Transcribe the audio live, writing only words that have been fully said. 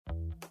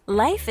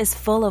Life is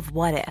full of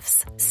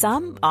what-ifs.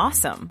 Some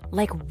awesome,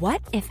 like what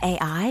if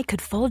AI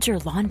could fold your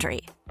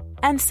laundry?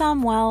 And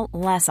some, well,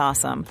 less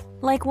awesome,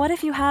 like what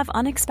if you have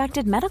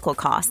unexpected medical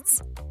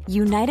costs?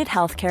 United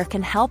Healthcare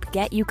can help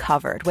get you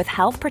covered with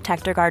Health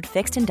Protector Guard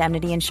fixed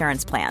indemnity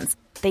insurance plans.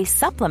 They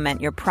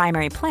supplement your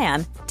primary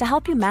plan to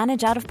help you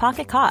manage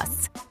out-of-pocket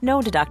costs.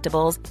 No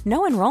deductibles,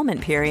 no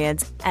enrollment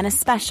periods, and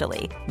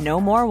especially no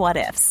more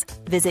what-ifs.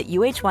 Visit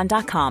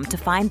uh1.com to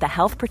find the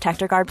Health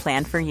Protector Guard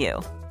plan for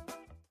you.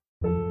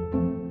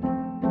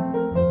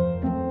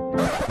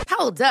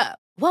 Hold up.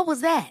 What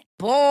was that?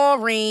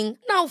 Boring.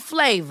 No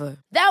flavor.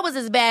 That was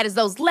as bad as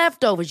those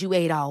leftovers you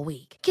ate all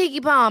week.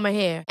 Keke Palmer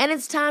here, and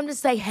it's time to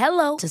say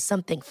hello to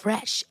something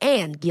fresh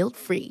and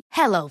guilt-free.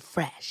 Hello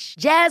Fresh.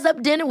 Jazz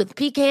up dinner with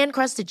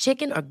pecan-crusted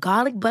chicken or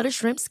garlic butter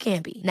shrimp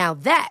scampi. Now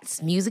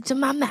that's music to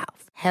my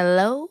mouth.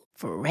 Hello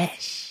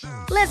Fresh.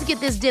 Let's get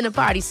this dinner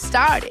party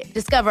started.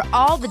 Discover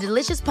all the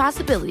delicious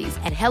possibilities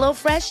at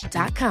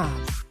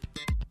hellofresh.com.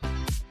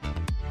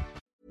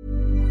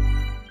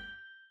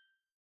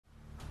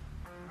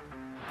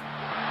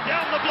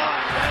 Down the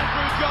blind,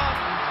 Andrew John.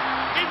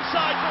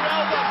 Inside for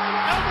Albert.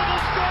 Albert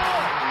will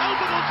score.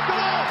 Albert will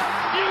score.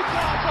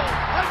 Newcastle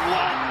have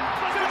won.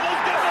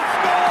 Fiddler's going to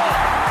score.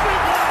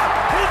 Fiddler,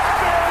 it's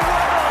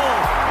farewell.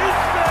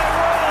 It's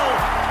farewell.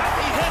 And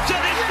he hits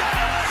it. He's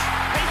done it.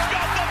 He's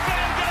got the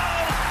field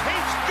goal.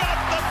 He's got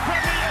the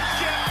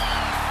premiership.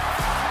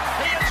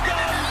 He has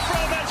gone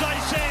from, as I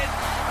said,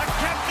 a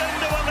captain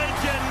to a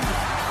legend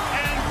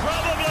and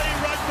probably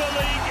rugby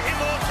league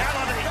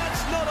immortality.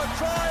 That's not a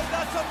try.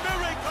 That's a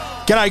miracle.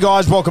 G'day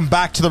guys, welcome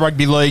back to the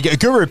Rugby League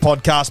Guru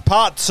Podcast,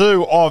 part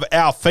 2 of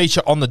our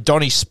feature on the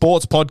Donny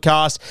Sports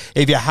Podcast.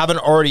 If you haven't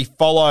already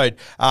followed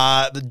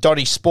the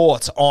Donny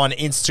Sports on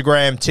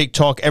Instagram,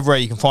 TikTok, everywhere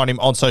you can find him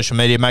on social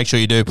media, make sure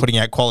you do, putting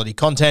out quality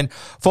content,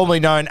 formerly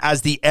known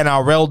as the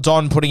NRL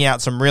Don, putting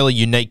out some really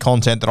unique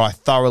content that I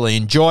thoroughly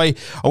enjoy.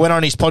 I went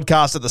on his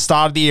podcast at the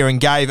start of the year and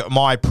gave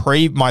my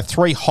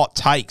 3 hot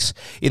takes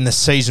in the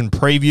season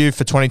preview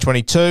for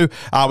 2022.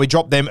 We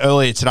dropped them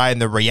earlier today in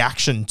the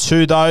reaction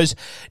to those.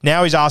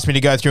 Now he's asked me to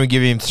go through and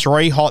give him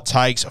 3 hot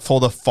takes for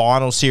the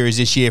final series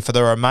this year for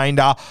the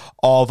remainder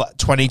of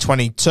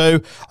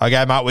 2022. I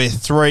came up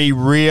with 3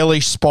 really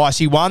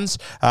spicy ones.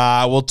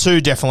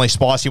 2 definitely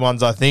spicy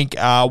ones, I think.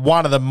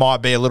 One of them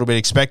might be a little bit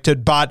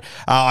expected, but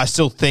I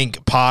still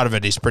think part of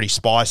it is pretty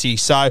spicy.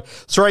 So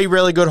 3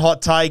 really good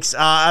hot takes.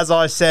 As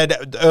I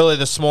said earlier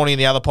this morning in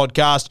the other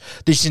podcast,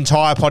 this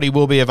entire potty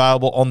will be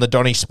available on the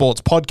Donny Sports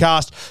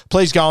Podcast.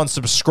 Please go and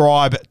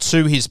subscribe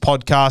to his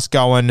podcast.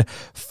 Go and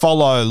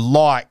follow,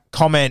 like,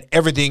 comment,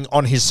 everything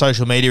on his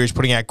social media. He's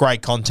putting out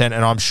great content,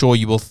 and I'm sure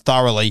you will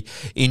thoroughly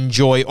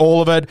enjoy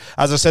all of it.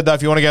 As I said, though,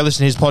 if you want to go listen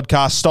to his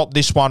podcast, stop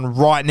this one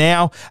right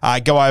now.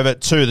 Go over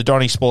to the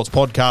Donny Sports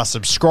Podcast,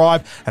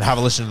 subscribe, and have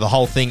a listen to the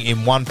whole thing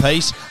in one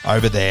piece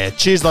over there.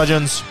 Cheers,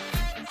 legends.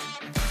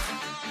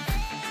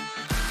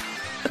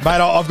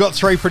 Mate, I've got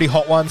 3 pretty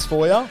hot ones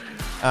for you.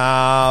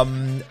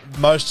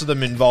 Most of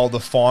them involve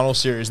the final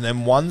series, and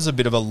then one's a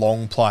bit of a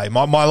long play.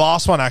 My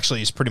last one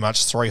actually is pretty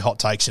much 3 hot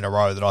takes in a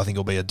row that I think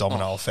will be a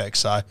domino effect.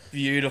 So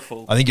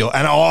beautiful. I think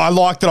I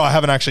like that I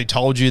haven't actually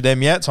told you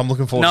them yet, so I'm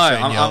looking forward to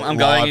seeing your I'm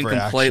going in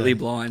reaction. completely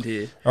blind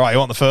here. All right, you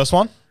want the first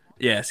one?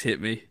 Yes, hit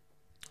me.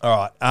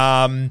 All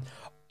right.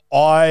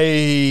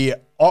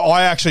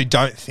 I actually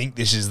don't think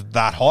this is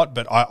that hot,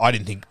 but I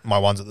didn't think my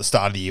ones at the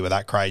start of the year were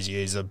that crazy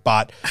either.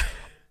 But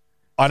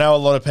I know a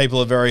lot of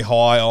people are very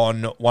high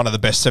on one of the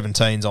best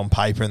 17s on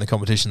paper in the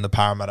competition, the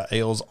Parramatta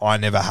Eels. I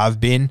never have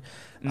been.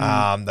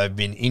 They've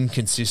been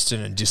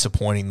inconsistent and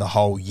disappointing the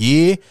whole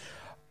year.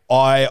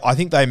 I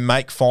think they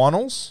make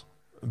finals,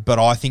 but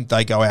I think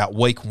they go out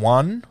week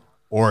 1,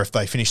 or if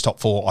they finish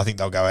top 4, I think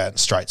they'll go out in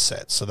straight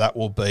sets. So that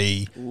will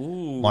be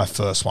my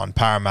first one.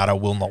 Parramatta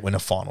will not win a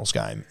finals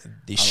game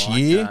this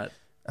year.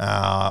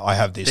 I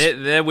have this.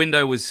 Their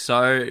window was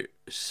so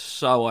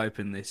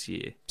open this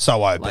year.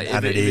 So open,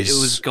 and it is. It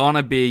was going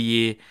to be a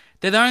year.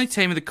 They're the only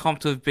team in the comp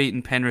to have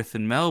beaten Penrith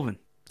and Melbourne.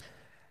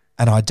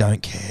 And I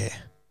don't care.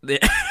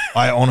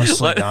 I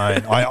honestly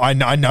don't.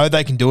 I know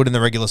they can do it in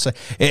the regular season.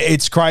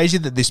 It's crazy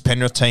that this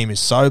Penrith team is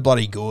so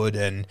bloody good,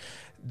 and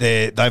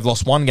they've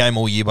lost 1 game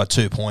all year by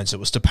 2 points. It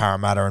was to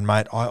Parramatta, and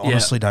mate, I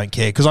honestly don't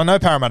care, because I know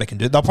Parramatta can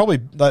do it. They'll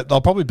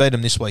probably beat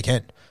them this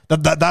weekend.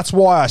 That's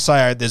why I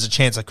say there's a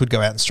chance I could go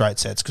out in straight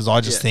sets, because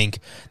I just think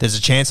there's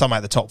a chance I'll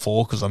make the top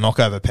 4 because I'll knock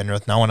over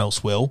Penrith. No one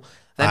else will.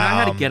 They know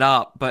how to get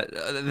up, but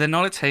they're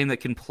not a team that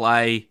can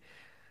play.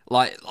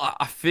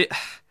 I feel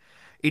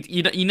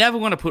you never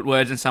want to put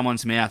words in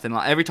someone's mouth, and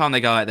every time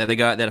they go out there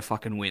to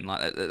fucking win.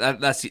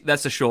 That's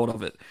the short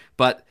of it.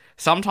 But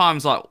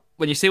sometimes,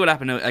 when you see what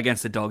happened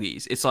against the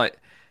Doggies, it's like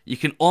you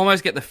can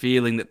almost get the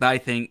feeling that they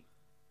think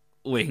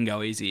we can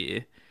go easy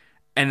here,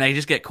 and they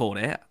just get caught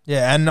out.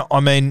 Yeah, and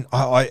I mean,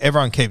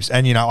 everyone keeps,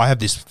 and I have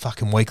this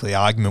fucking weekly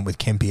argument with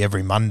Kempy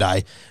every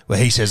Monday where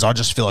he says, I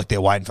just feel like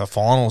they're waiting for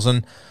finals,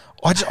 and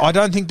I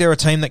don't think they're a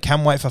team that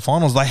can wait for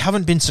finals. They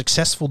haven't been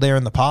successful there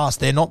in the past.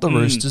 They're not the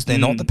Roosters. They're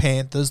not the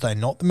Panthers. They're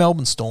not the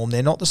Melbourne Storm.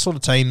 They're not the sort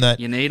of team that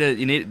They're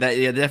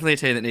definitely a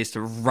team that needs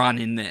to run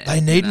in there.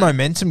 they need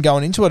momentum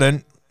going into it,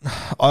 and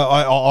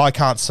I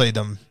can't see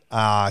them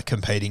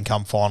competing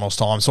come finals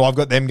time. So I've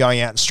got them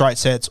going out in straight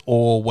sets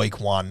or week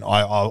one.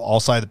 I'll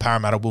say the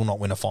Parramatta will not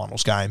win a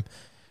finals game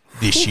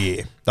this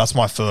year. That's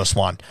my first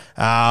one.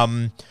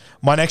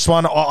 My next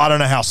one, I don't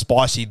know how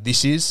spicy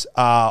this is.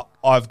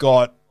 I've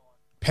got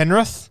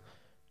Penrith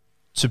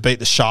to beat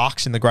the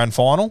Sharks in the grand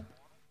final.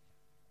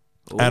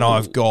 Ooh. And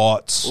I've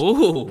got...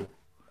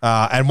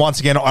 and once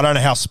again, I don't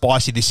know how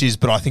spicy this is,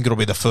 but I think it'll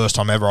be the first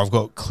time ever I've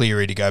got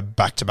Cleary to go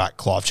back-to-back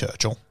Clive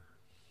Churchill.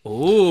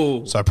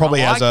 Ooh. So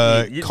probably as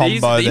a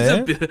combo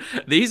there.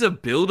 These are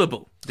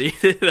buildable.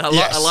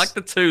 I like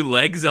the two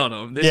legs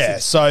on them.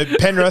 So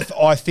Penrith,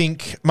 I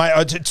think,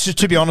 mate,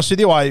 to be honest with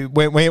you,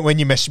 when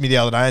you messaged me the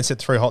other day and said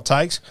 3 hot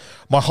takes,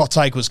 my hot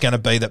take was going to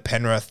be that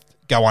Penrith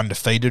go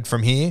undefeated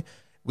from here.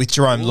 With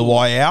Jerome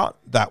Luai out,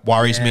 that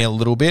worries me a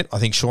little bit. I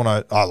think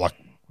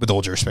with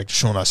all due respect to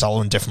Sean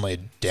O'Sullivan, definitely a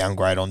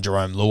downgrade on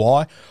Jerome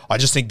Luai. I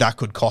just think that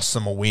could cost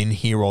them a win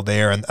here or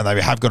there, and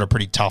they have got a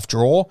pretty tough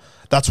draw.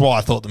 That's why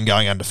I thought them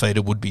going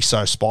undefeated would be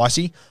so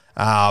spicy.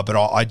 But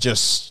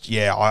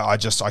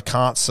I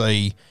can't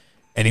see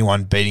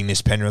anyone beating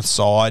this Penrith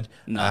side.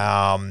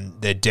 No.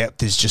 Their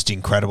depth is just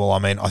incredible. I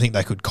mean, I think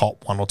they could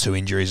cop 1 or 2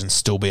 injuries and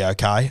still be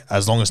okay,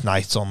 as long as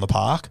Nath's on the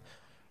park.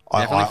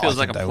 Definitely feels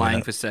like a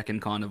playing for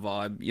second kind of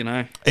vibe, you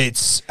know?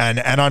 It's and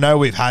I know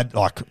we've had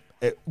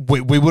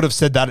we would have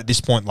said that at this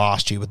point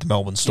last year with the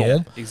Melbourne Storm.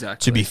 Yeah,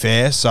 exactly. To be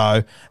fair,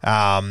 so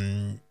I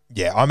mean,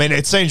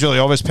 it seems really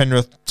obvious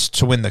Penrith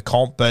to win the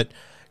comp, but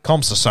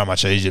comps are so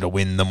much easier to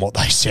win than what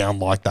they sound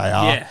like they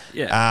are.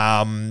 Yeah.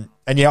 I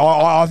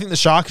think the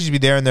Sharkies will be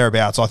there and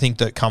thereabouts. I think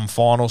that come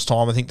finals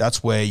time, I think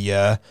that's where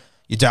your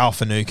Dale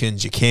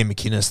Finucanes, your Cam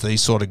McInnes,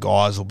 these sort of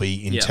guys will be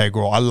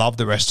integral. I love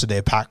the rest of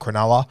their pack.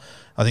 Cronulla,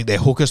 I think their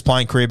hookers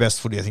playing career best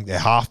footy. I think their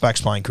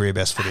halfbacks playing career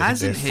best footy. I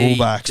think their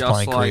fullbacks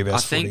playing career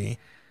best footy.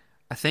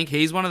 I think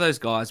he's one of those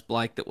guys,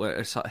 Blake,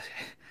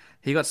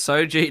 he got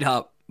so G'd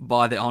up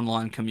by the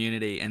online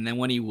community, and then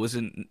when he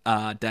wasn't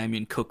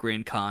Damien Cook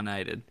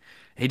reincarnated,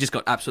 he just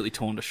got absolutely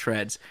torn to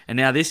shreds. And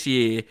now this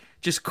year,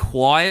 just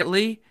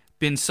quietly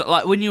been so,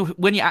 like when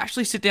you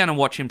actually sit down and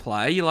watch him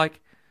play, you're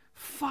like,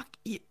 fuck,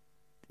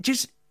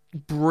 just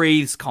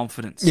breathes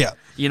confidence. Yeah.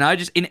 You know,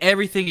 just in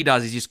everything he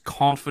does, he's just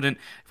confident,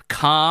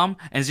 calm,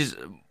 and it's just,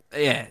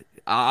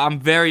 I'm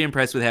very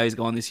impressed with how he's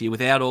gone this year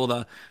without all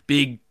the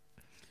big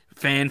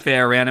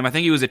fanfare around him. I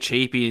think he was a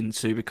cheapie in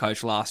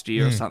Supercoach last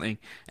year or something,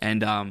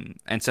 and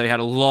so he had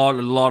a lot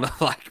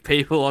of like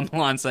people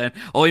online saying,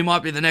 "Oh, he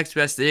might be the next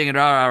best thing," and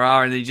rah rah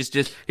rah, and he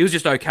was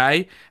just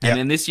okay. And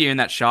then this year in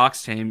that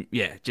Sharks team,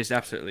 just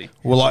absolutely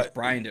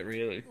brained it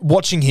really.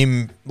 Watching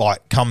him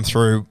like come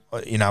through,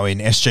 in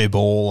SG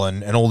Ball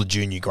and all the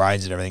junior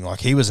grades and everything, like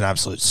he was an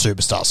absolute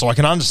superstar. So I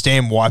can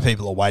understand why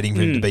people are waiting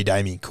for him to be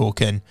Damien Cook.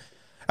 And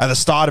at the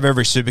start of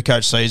every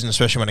Supercoach season,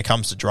 especially when it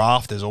comes to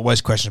draft, there's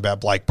always questions about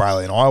Blake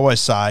Brayley. And I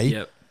always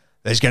say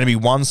there's going to be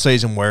one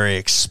season where he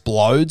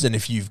explodes, and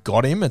if you've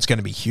got him, it's going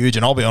to be huge.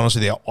 And I'll be honest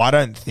with you, I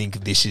don't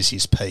think this is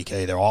his peak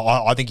either.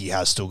 I think he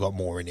has still got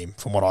more in him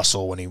from what I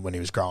saw when he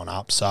was growing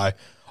up. So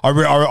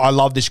I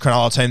love this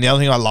Cronulla team. The other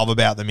thing I love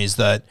about them is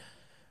that,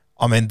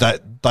 I mean,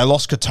 they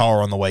lost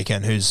Katoa on the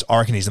weekend, I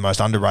reckon he's the most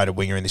underrated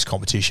winger in this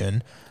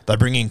competition. They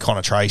bring in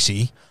Connor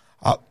Tracy.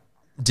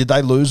 Did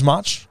they lose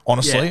much?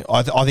 Honestly,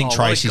 Yeah. I think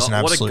Tracy's an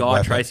absolute what a guy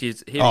weapon. Tracy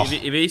is.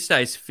 If he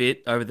stays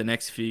fit over the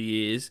next few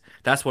years,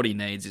 that's what he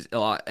needs.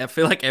 I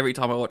feel like every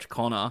time I watch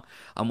Connor,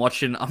 I'm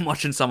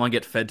watching someone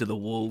get fed to the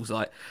wolves.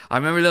 Like I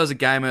remember there was a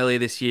game earlier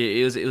this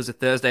year. It was a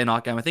Thursday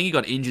night game. I think he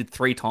got injured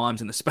 3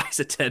 times in the space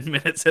of 10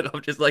 minutes, and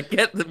I'm just like,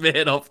 get the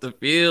man off the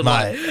field.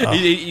 Mate, like,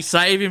 you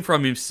save him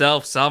from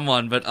himself,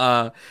 someone.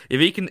 But if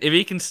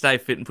he can stay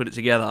fit and put it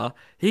together,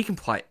 he can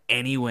play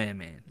anywhere,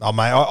 man. Oh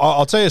mate,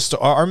 I'll tell you a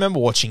story. I remember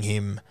watching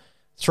him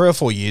 3 or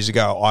 4 years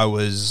ago. I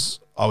was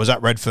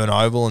at Redfern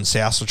Oval and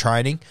South for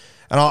training,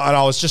 and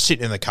I was just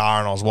sitting in the car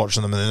and I was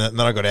watching them, and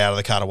then I got out of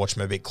the car to watch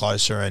them a bit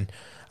closer, and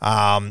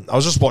I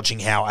was just watching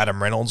how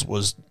Adam Reynolds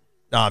was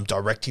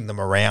directing them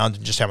around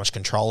and just how much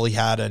control he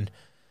had, and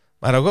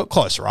mate, I got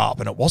closer up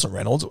and it wasn't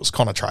Reynolds, it was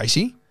Connor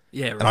Tracy.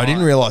 Yeah, right. And I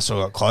didn't realise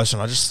until I got closer,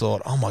 and I just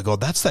thought, oh my God,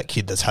 that's that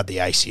kid that's had the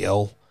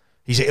ACL.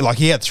 He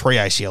had 3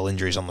 ACL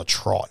injuries on the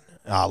trot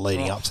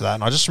leading up to that,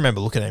 and I just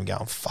remember looking at him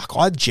going, fuck,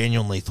 I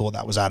genuinely thought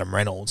that was Adam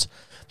Reynolds.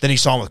 Then he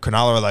signed with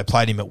Cronulla. They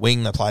played him at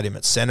wing. They played him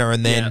at centre.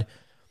 And then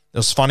it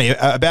was funny.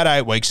 About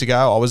 8 weeks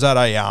ago, I was at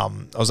a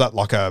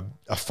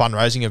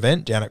fundraising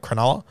event down at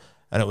Cronulla,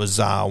 and it was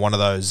one of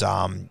those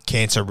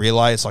cancer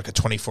relay. It's like a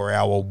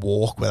 24-hour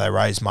walk where they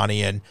raise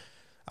money, and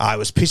it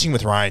was pissing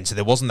with rain, so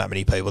there wasn't that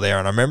many people there.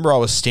 And I remember I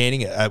was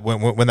standing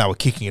when they were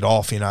kicking it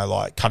off,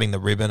 like cutting the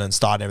ribbon and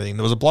starting everything.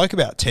 There was a bloke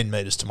about 10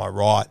 metres to my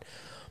right,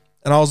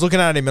 and I was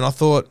looking at him, and I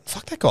thought,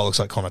 fuck, that guy looks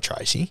like Connor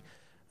Tracy.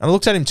 And I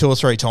looked at him 2 or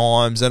 3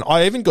 times, and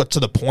I even got to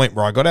the point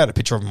where I got out a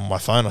picture of him on my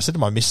phone. I said to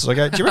my missus, I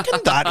go, do you reckon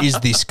that is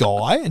this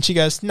guy? And she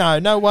goes,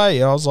 no way.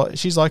 And I was like,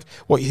 she's like,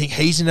 what, you think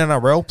he's an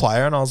NRL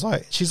player? And I was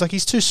like, she's like,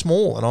 he's too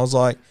small. And I was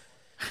like,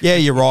 yeah,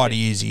 you're right,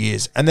 he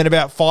is. And then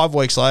about 5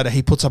 weeks later,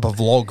 he puts up a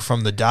vlog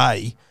from the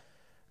day.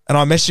 And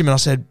I messaged him and I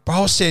said, bro,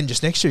 I was standing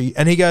just next to you.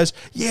 And he goes,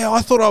 yeah,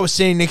 I thought I was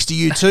standing next to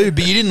you too,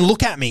 but you didn't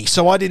look at me,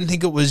 so I didn't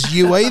think it was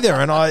you either.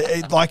 And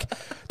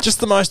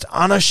just the most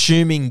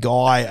unassuming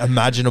guy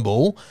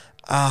imaginable.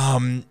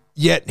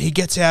 Yet he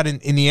gets out in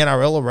the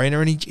NRL arena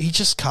and he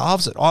just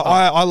carves it.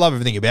 I love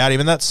everything about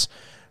him, and that's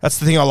the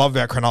thing I love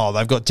about Cronulla.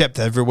 They've got depth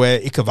everywhere.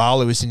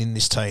 Ikavalu isn't in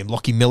this team.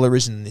 Lockie Miller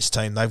isn't in this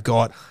team. They've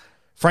got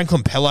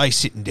Franklin Pele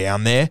sitting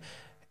down there.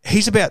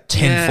 He's about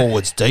 10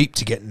 forwards deep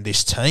to get in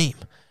this team.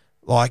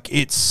 Like,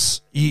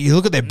 it's you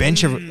look at their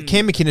bench.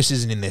 Cam McInnes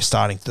isn't in their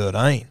starting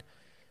 13.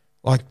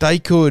 Like, they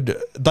could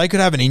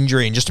have an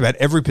injury in just about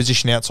every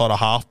position outside of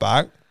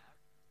halfback,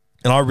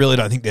 and I really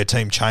don't think their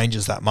team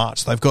changes that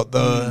much. They've got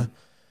the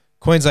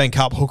Queensland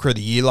Cup Hooker of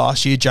the Year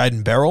last year,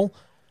 Jaden Beryl.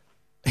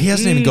 He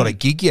hasn't even got a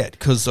gig yet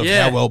because of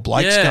how well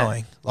Blake's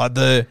going. Like,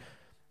 the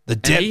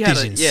depth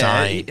is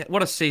insane.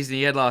 What a season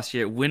he had last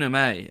year at Wynnum,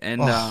 eh?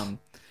 And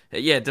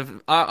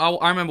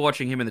I remember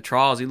watching him in the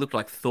trials. He looked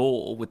like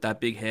Thor with that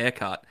big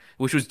haircut,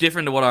 which was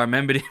different to what I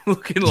remembered him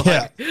looking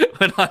like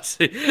when I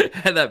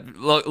had that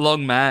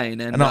long mane.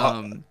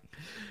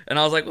 And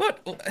I was like,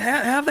 what?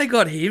 How have they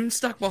got him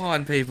stuck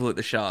behind people at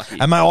the Sharkies?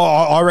 And mate,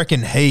 I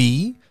reckon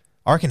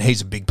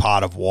he's a big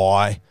part of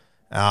why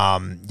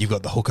you've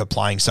got the hooker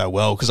playing so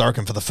well, because I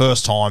reckon for the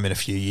first time in a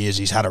few years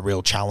he's had a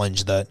real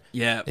challenge that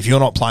if you're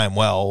not playing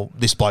well,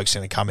 this bloke's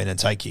going to come in and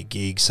take your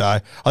gig. So I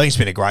think it's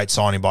been a great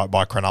signing by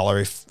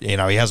Cronulla. If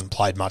he hasn't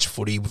played much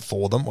footy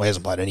for them, or he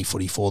hasn't played any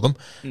footy for them,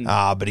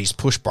 but he's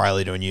pushed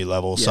Brayley to a new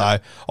level. So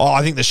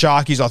I think the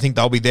Sharkies, I think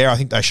they'll be there. I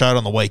think they showed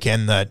on the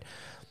weekend that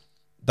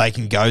they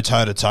can go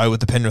toe-to-toe with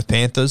the Penrith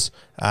Panthers.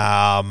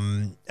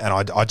 And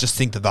I just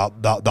think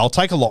that they'll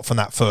take a lot from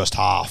that first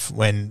half,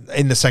 when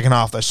in the second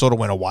half they sort of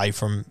went away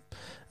from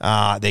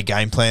their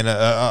game plan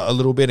a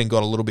little bit and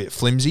got a little bit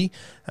flimsy.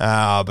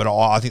 But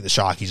I think the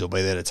Sharkies will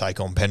be there to take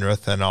on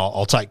Penrith, and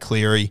I'll take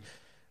Cleary.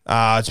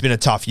 It's been a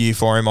tough year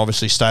for him,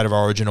 obviously, state of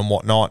origin and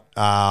whatnot.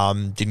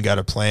 Didn't go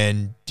to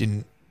plan,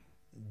 didn't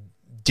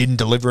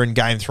deliver in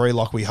game 3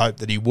 like we hoped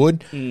that he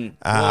would.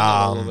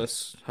 All of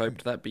us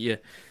hoped that, but yeah.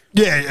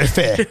 Yeah,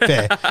 fair.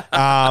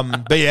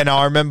 But yeah, no,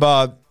 I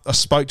remember I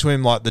spoke to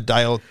him like the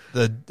day or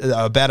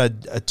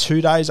about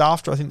 2 days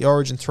after, I think, the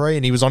Origin 3,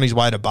 and he was on his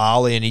way to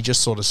Bali, and he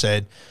just sort of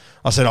said,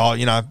 I said,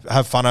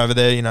 have fun over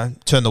there,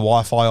 turn the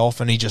Wi-Fi off,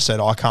 and he just said,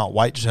 I can't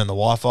wait to turn the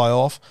Wi-Fi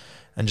off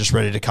and just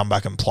ready to come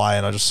back and play.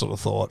 And I just sort of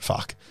thought,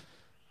 fuck,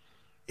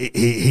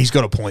 he's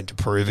got a point to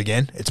prove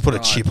again. It's put a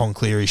chip on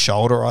Cleary's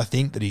shoulder, I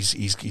think, that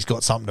he's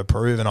got something to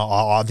prove, and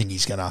I think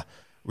he's going to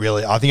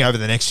really, I think over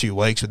the next few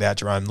weeks without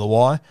Jerome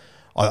Luai,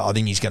 I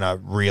think he's going to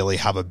really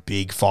have a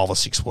big 5 or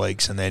 6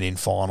 weeks, and then in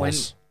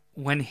finals.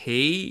 When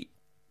he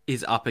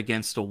is up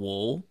against a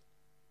wall,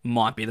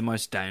 might be the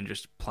most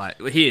dangerous player.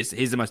 He's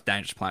the most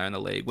dangerous player in the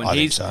league.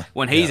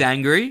 When he's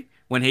angry,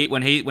 when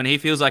he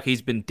feels like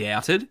he's been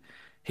doubted,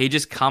 he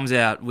just comes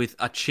out with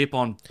a chip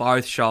on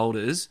both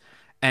shoulders,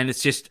 and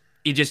it's just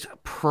you just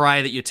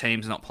pray that your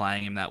team's not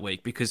playing him that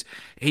week, because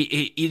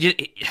he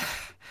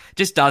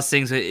just does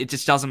things that it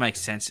just doesn't make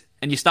sense,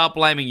 and you start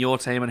blaming your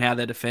team and how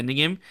they're defending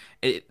him.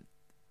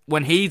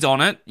 When he's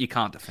on it, you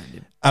can't defend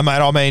him. Mate,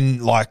 I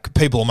mean, like,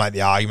 people will make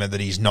the argument that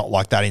he's not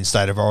like that in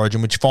State of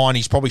Origin, which, fine,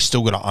 he's probably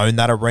still going to own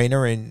that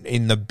arena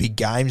in the big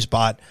games,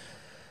 but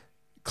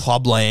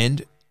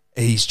Clubland,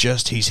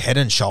 he's head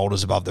and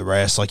shoulders above the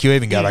rest. Like, you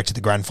even go back to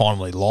the grand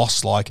final he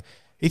lost, like,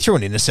 he threw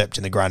an intercept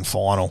in the grand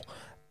final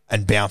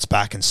and bounced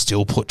back and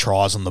still put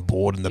tries on the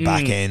board in the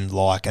back end,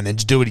 like, and then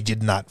to do what he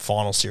did in that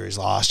final series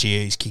last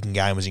year, his kicking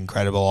game was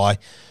incredible.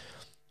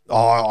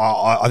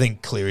 I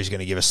think Cleary's going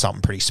to give us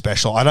something pretty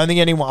special. I don't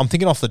think anyone. I'm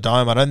thinking off the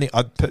dome. I don't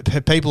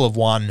think people have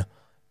won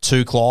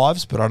 2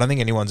 Clives, but I don't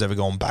think anyone's ever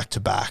gone back to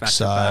back.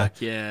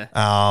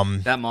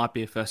 That might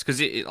be a first,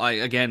 because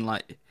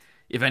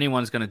if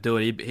anyone's going to do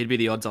it, he'd be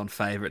the odds-on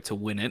favourite to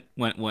win it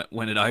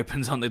when it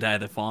opens on the day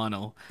of the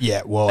final.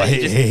 Yeah, well,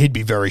 he'd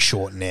be very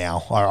short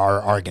now.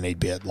 I reckon he'd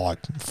be at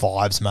like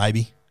 5s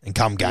maybe. And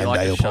come game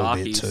day, he'll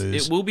probably be at 2s.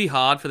 It will be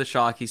hard for the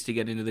Sharkies to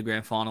get into the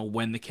grand final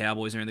when the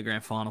Cowboys are in the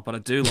grand final, but I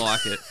do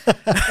like it.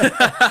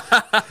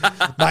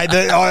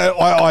 Mate,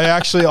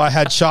 I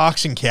had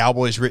Sharks and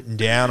Cowboys written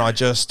down. I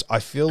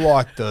feel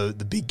like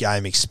the big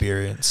game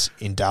experience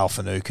in Dale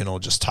Finucane will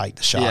just take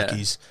the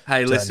Sharkies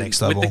to that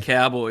next level. With the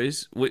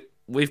Cowboys,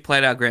 we've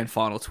played our grand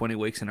final 20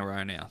 weeks in a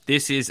row now.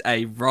 This is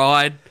a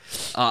ride.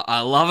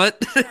 I love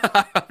it.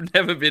 I've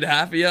never been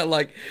happier.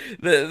 Like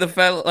the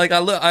fella, like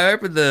I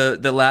open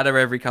the ladder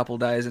every couple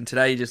of days, and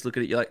today you just look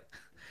at it, you're like,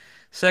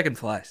 second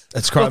place.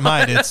 That's great,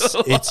 mate.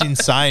 It's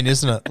insane,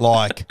 isn't it?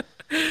 Like,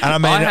 and I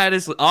mean,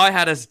 I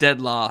had us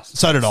dead last.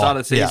 So did I. Start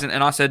of the season,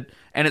 and I said,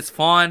 and it's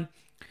fine.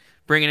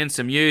 Bringing in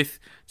some youth,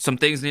 some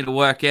things need to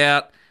work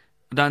out.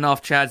 I don't know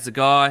if Chad's the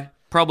guy.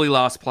 probably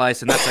last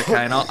place, and that's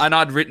okay. And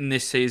I'd written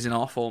this season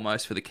off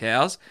almost for the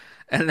Cows,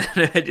 and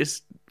then they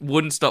just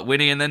wouldn't stop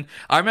winning. And then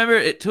I remember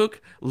it took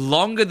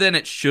longer than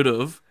it should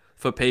have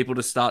for people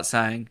to start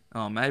saying,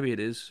 "Oh, maybe it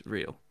is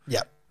real."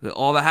 Yep.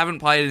 Oh, they haven't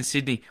played in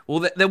Sydney.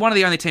 Well, they're one of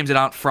the only teams that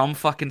aren't from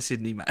fucking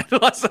Sydney, mate.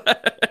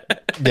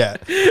 Yeah.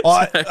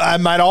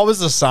 Mate, I was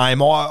the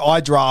same. I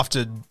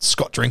drafted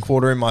Scott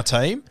Drinkwater in my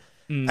team,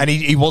 and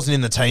he wasn't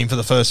in the team for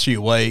the first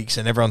few weeks,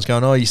 and everyone's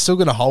going, "Oh, you're still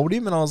going to hold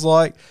him?" And I was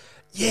like,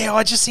 yeah,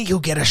 I just think he'll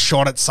get a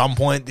shot at some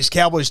point. This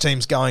Cowboys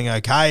team's going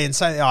okay, and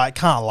say, it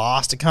can't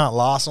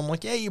last. I'm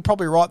like, yeah, you're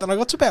probably right. Then I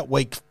got to about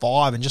week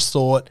 5 and just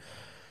thought,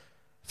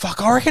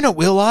 fuck, I reckon it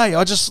will, eh?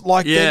 I just,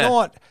 like, they're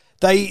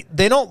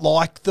not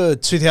like the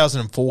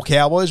 2004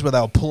 Cowboys where they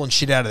were pulling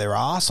shit out of their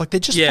ass. Like, they're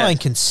just playing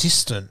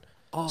consistent,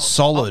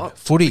 solid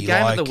footy. The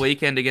game of the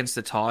weekend against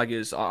the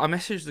Tigers, I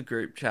messaged the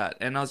group chat,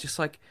 and I was just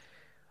like,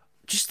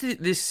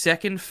 this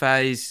second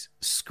phase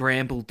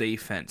scramble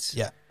defense.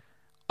 Yeah.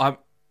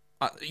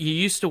 You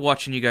used to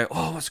watch and you go,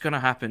 oh, what's going to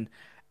happen?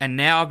 And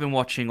now I've been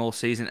watching all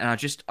season, and I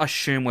just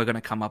assume we're going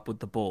to come up with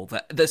the ball.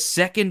 The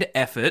second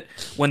effort,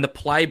 when the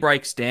play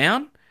breaks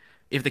down,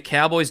 if the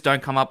Cowboys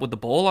don't come up with the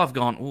ball, I've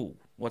gone, ooh,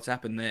 what's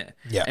happened there?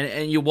 Yeah.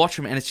 And you watch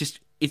them, and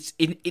it's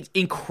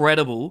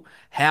incredible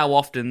how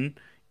often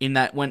in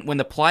that when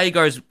the play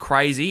goes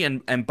crazy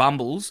and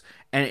bumbles,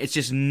 and it's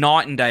just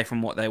night and day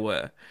from what they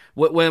were.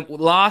 When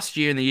last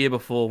year and the year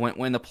before,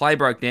 when the play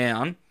broke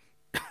down,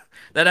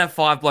 they'd have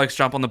 5 blokes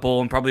jump on the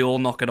ball and probably all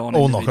knock it on.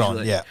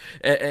 Yeah.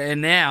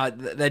 And now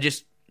they're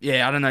just,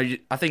 I don't know.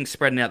 I think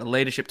spreading out the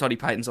leadership. Toddy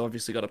Payton's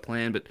obviously got a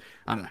plan, but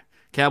I don't know.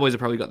 Cowboys have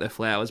probably got their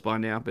flowers by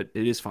now, but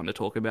it is fun to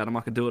talk about them.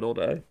 I could do it all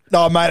day.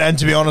 No, mate, and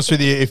to be honest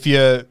with you,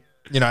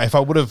 if I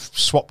would have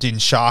swapped in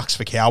Sharks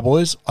for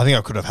Cowboys, I think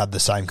I could have had the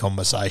same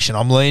conversation.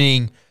 I'm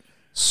leaning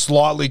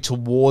slightly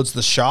towards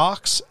the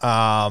Sharks,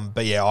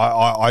 but yeah,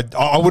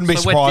 I wouldn't be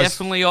surprised. We're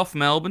definitely off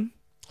Melbourne.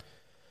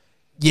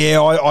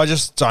 Yeah, I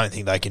just don't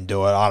think they can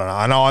do it. I don't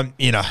know.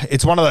 I know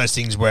it's one of those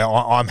things where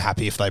I'm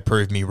happy if they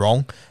prove me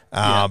wrong,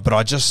 but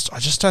I just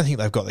don't think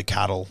they've got the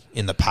cattle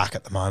in the pack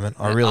at the moment.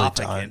 I really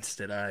don't.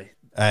 Against it, eh?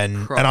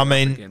 And I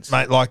mean,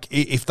 mate, like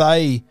if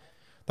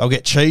they'll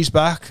get Cheese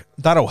back,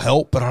 that'll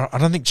help. But I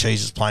don't think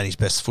Cheese is playing his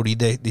best footy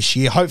this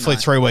year. Hopefully,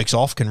 3 weeks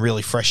off can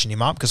really freshen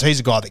him up because he's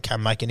a guy that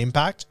can make an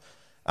impact.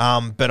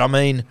 But I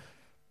mean,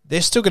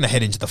 they're still going to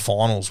head into the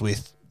finals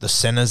with the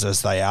centres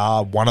as they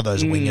are, one of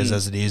those wingers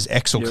as it is.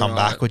 X will come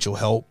back, which will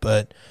help.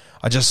 But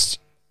I just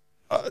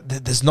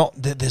there's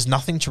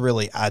nothing to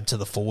really add to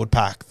the forward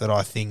pack that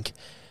I think.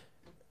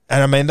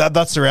 And I mean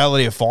that's the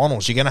reality of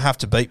finals. You're going to have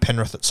to beat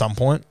Penrith at some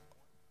point.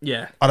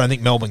 Yeah, I don't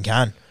think Melbourne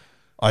can.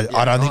 I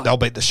don't think they'll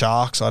beat the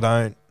Sharks. I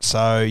don't.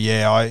 So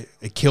yeah,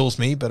 it kills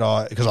me,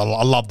 but because I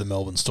love the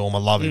Melbourne Storm. I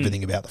love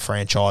everything about the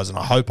franchise, and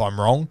I hope I'm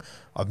wrong.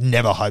 I've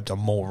never hoped I'm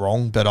more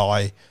wrong, but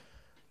I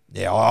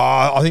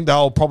think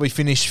they'll probably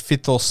finish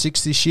 5th or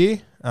 6th this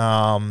year.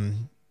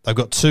 They've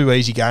got 2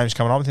 easy games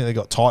coming up. I think they've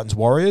got Titans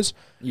Warriors.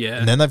 Yeah,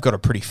 and then they've got a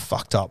pretty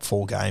fucked up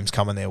 4 games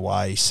coming their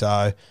way.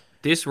 So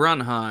this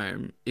run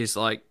home is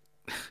like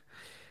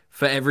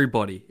for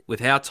everybody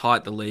with how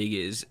tight the league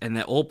is, and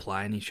they're all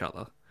playing each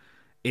other.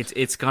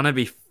 It's gonna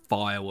be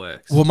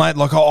fireworks. Well, mate,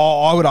 like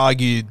I would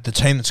argue the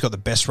team that's got the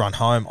best run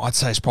home, I'd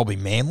say is probably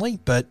Manly,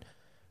 but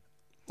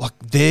like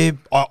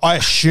I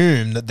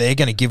assume that they're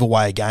going to give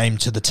away a game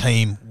to the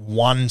team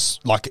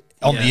once, like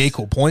on the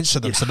equal points to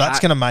them. So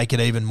that's going to make it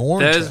even more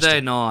Thursday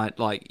interesting. night,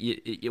 like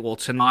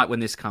tonight when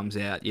this comes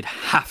out, you'd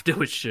have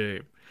to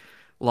assume,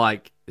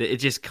 like it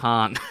just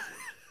can't.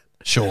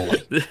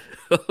 Surely.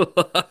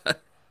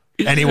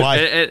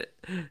 Anyway,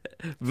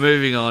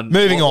 moving on.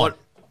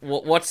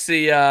 What's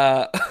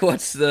the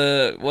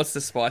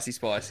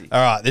spicy?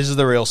 All right, this is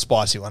the real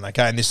spicy one,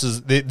 okay? And this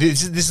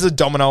is a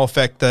domino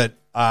effect that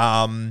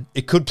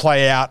it could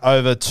play out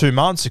over 2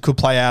 months, it could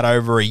play out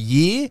over a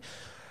year,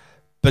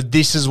 but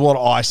this is what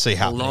I see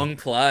happening. Long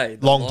play.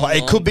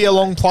 It could be a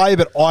long play,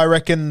 but I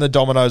reckon the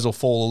dominoes will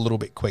fall a little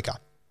bit quicker.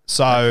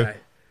 So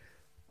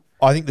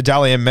I think the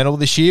Dally M medal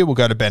this year will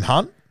go to Ben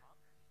Hunt.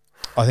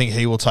 I think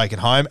he will take it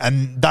home.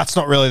 And that's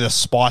not really the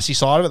spicy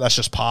side of it. That's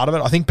just part of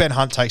it. I think Ben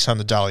Hunt takes home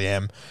the Dally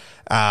M.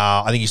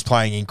 I think he's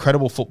playing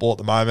incredible football at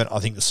the moment. I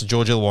think the St.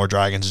 George Illawarra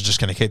Dragons are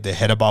just going to keep their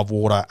head above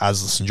water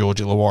as the St.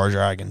 George Illawarra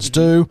Dragons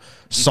do,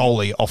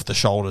 solely off the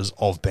shoulders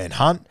of Ben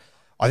Hunt.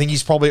 I think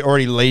he's probably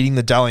already leading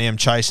the Dally M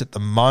chase at the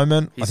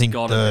moment. He's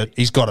got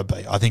to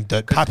be. I think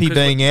that Pappy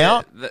being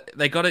out,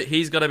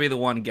 he's got to be the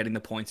one getting the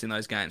points in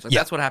those games. Like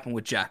that's what happened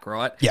with Jack,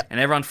 right? Yeah. And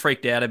everyone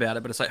freaked out about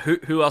it, but it's like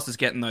who else is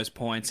getting those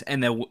points?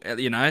 And they're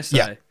so.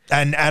 Yeah.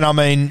 And I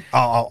mean,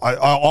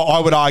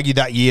 I would argue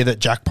that year that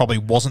Jack probably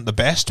wasn't the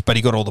best, but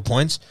he got all the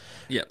points.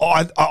 Yeah.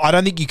 I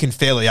don't think you can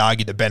fairly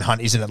argue that Ben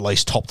Hunt isn't at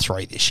least top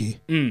 3 this year.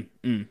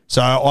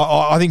 So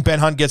I think Ben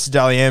Hunt gets the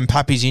Dally M.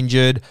 Pappy's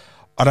injured.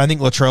 I don't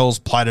think Latrell's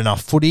played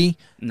enough footy.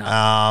 No.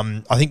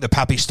 I think the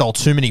Pappy stole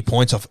too many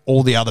points off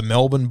all the other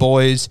Melbourne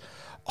boys.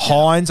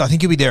 Hines, I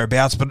think he'll be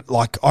thereabouts, but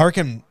like I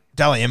reckon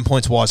Dally M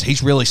points wise,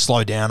 he's really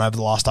slowed down over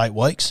the last 8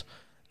 weeks.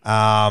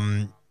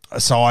 I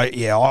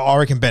I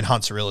reckon Ben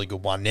Hunt's a really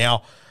good one.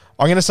 Now,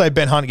 I'm going to say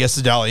Ben Hunt gets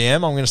the Dally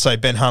M. I'm going to say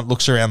Ben Hunt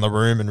looks around the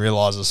room and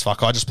realises,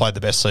 fuck, I just played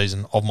the best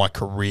season of my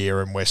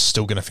career and we're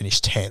still going to finish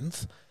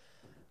 10th.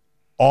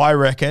 I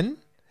reckon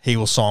he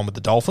will sign with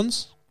the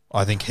Dolphins.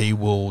 I think he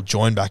will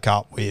join back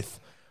up with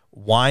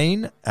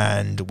Wayne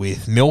and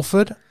with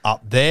Milford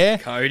up there.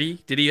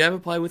 Cody. Did he ever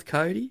play with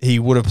Cody? He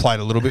would have played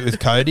a little bit with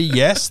Cody,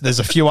 yes. There's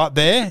a few up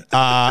there.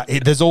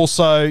 There's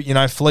also,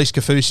 Felice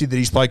Kafusi that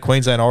he's played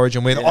Queensland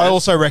Origin with. Yeah. I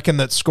also reckon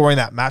that scoring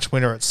that match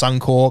winner at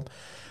Suncorp,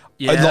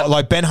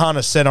 like Ben Hunt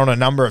has said on a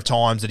number of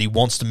times that he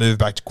wants to move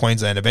back to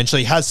Queensland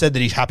eventually. He has said that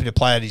he's happy to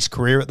play out his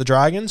career at the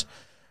Dragons.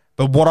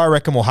 But what I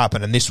reckon will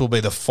happen, and this will be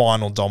the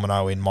final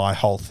domino in my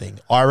whole thing,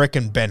 I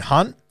reckon Ben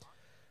Hunt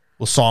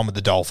will sign with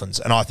the Dolphins,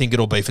 and I think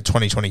it'll be for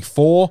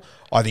 2024.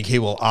 I think he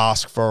will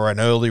ask for an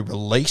early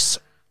release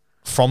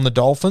from the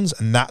Dolphins,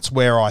 and that's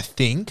where I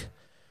think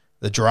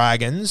the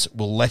Dragons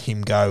will let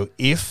him go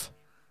if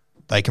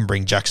they can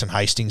bring Jackson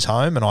Hastings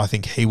home, and I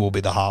think he will be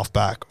the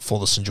halfback for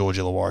the St. George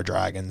Illawarra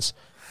Dragons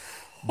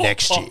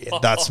next year.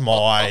 That's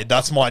my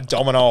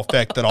domino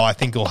effect that I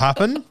think will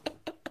happen.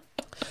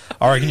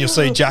 I reckon you'll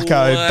see Jacko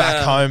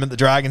back home at the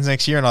Dragons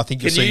next year, and I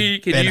think you'll see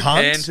Ben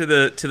Hunt. Can you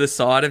pan to the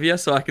side of you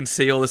so I can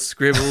see all the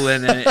scribble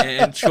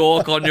and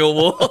chalk on your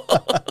wall?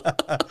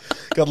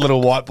 Got a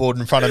little whiteboard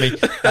in front of me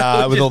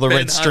with all the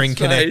red string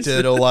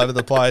connected all over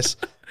the place.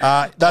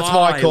 That's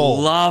my call.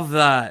 I love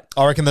that.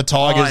 I reckon the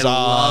Tigers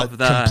are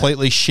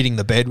completely shitting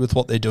the bed with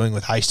what they're doing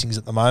with Hastings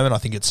at the moment. I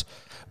think it's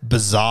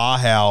bizarre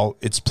how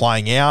it's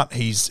playing out.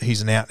 He's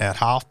an out-and-out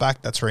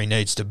halfback. That's where he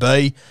needs to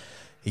be.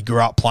 He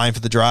grew up playing for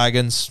the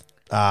Dragons.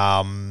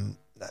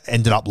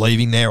 Ended up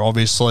leaving there,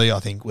 obviously, I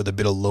think with a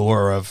bit of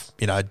lure of,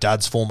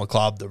 Dad's former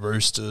club, the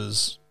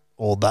Roosters,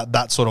 or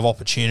that sort of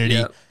opportunity.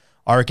 Yep.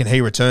 I reckon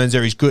he returns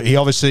there. He's good. He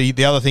obviously,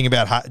 the other thing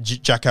about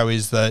Jacko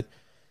is that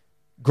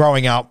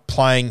growing up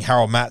playing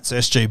Harold Matt's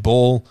SG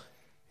Ball,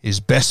 his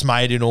best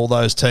mate in all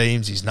those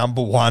teams, his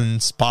number one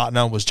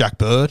partner was Jack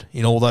Bird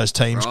in all those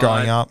teams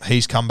growing up.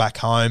 He's come back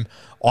home.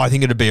 I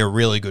think it'd be a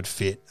really good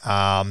fit. So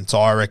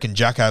I reckon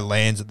Jacko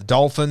lands at the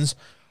Dolphins.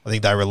 I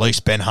think they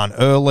release Ben Hunt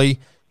early.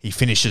 He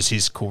finishes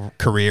his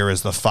career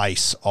as the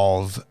face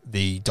of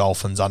the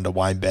Dolphins under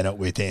Wayne Bennett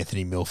with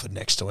Anthony Milford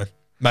next to him.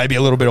 Maybe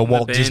a little bit of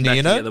Walt Disney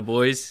in it.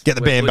 Boys. Get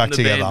the band back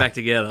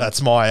together. That's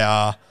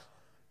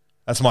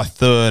my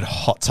third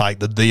hot take.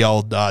 The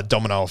old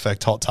domino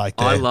effect hot take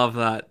there. I love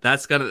that.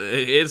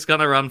 It's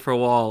gonna run for a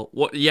while.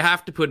 You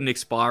have to put an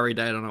expiry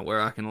date on it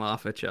where I can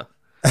laugh at you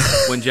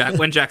when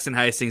Jackson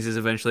Hastings is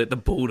eventually at the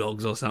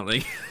Bulldogs or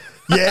something.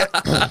 Yeah,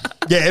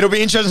 it'll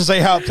be interesting to see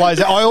how it plays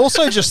out. I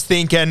also just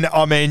think, and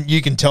I mean,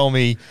 you can tell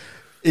me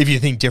if you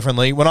think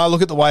differently, when I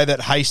look at the way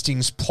that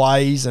Hastings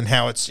plays and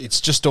how it's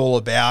just all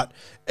about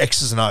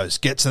X's and O's,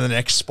 get to the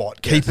next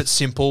spot, keep it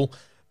simple,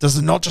 does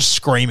it not just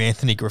scream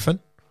Anthony Griffin?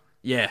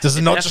 Yeah. Does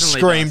it not just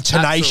scream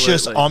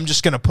tenacious, absolutely. I'm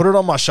just going to put it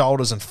on my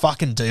shoulders and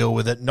fucking deal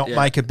with it, not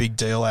make a big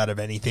deal out of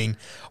anything.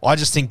 I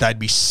just think they'd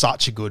be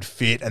such a good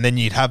fit. And then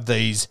you'd have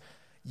these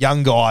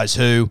young guys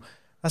who...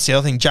 That's the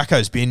other thing.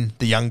 Jacko's been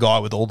the young guy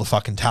with all the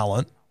fucking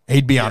talent.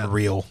 He'd be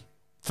unreal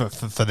for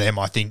them,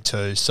 I think,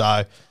 too.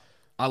 So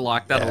I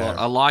like that a lot.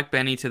 I like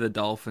Benny to the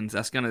Dolphins.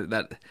 That's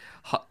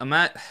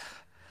Matt,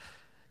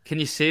 can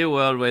you see a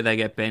world where they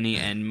get Benny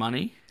and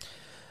money?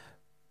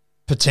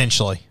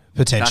 Potentially.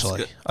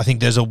 I think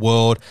there's a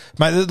world.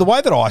 Mate, the way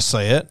that I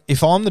see it,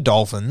 if I'm the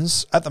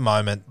Dolphins, at the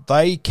moment,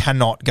 they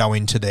cannot go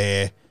into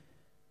their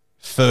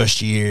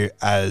first year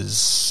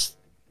as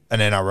an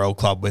NRL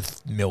club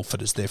with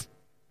Milford as their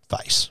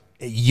face,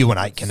 Ewan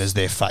Aitken as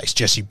their face,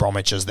 Jesse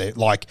Bromwich as their,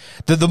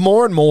 the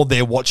more and more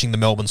they're watching the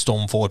Melbourne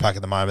Storm forward pack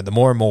at the moment, the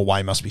more and more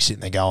Wayne must be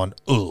sitting there going,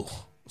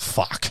 oh,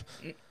 fuck.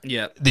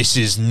 Yeah. This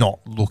is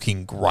not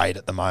looking great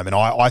at the moment.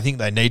 I think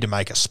they need to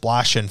make a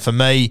splash, and for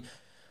me,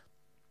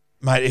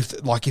 mate,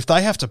 if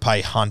they have to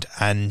pay Hunt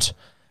and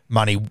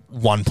money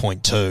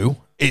 1.2,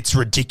 it's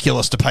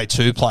ridiculous to pay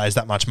two players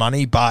that much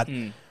money, but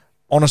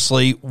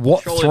honestly,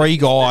 three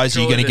guys are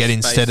you going to get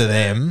instead of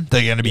them?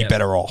 They're going to be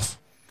better off.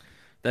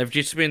 They've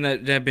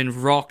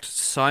been rocked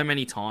so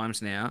many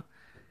times now,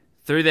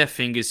 through their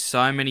fingers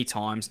so many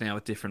times now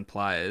with different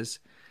players.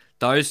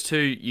 Those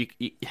two,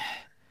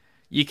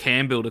 you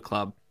can build a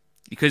club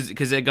because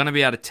they're going to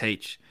be able to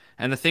teach.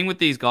 And the thing with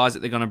these guys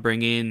that they're going to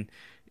bring in,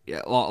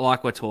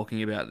 like we're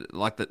talking about,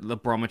 like the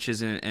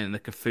Bromwiches and the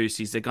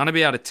Kafusis, they're going to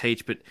be able to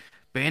teach. But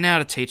being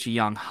able to teach a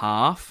young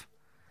half,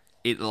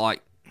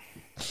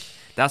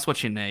 that's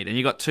what you need. And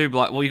you got you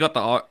got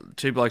the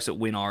two blokes that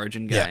win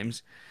Origin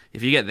games.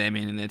 If you get them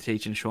in and they're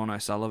teaching Sean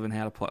O'Sullivan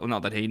how to play, well,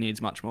 not that he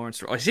needs much more.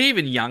 Is he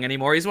even young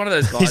anymore? He's one of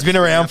those guys. He's been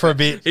around for a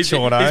bit,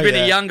 Sean. He's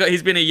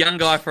been a young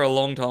guy for a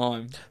long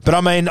time. But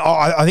I mean,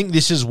 I think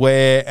this is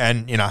where,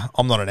 and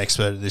I'm not an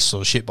expert at this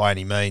sort of shit by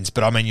any means,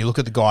 but I mean, you look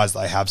at the guys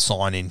they have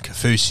signed in,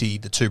 Kafusi,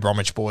 the two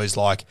Bromwich boys,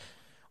 I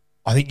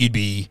think you'd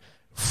be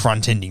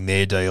front-ending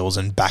their deals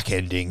and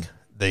back-ending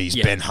these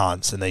Ben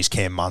Hunts and these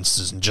Cam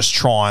Munsters and just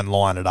try and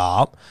line it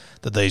up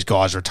that these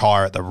guys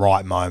retire at the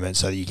right moment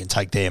so that you can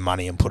take their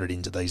money and put it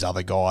into these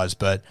other guys.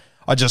 But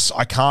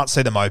I can't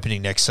see them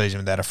opening next season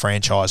without a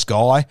franchise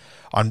guy.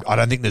 I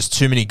don't think there's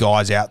too many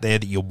guys out there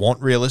that you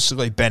want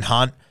realistically. Ben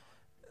Hunt,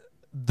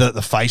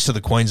 the face of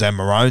the Queensland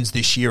Maroons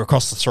this year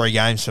across the 3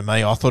 games for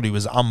me, I thought he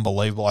was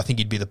unbelievable. I think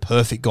he'd be the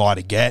perfect guy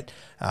to get.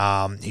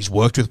 He's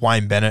worked with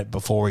Wayne Bennett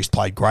before. He's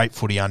played great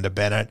footy under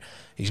Bennett.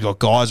 He's got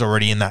guys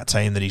already in that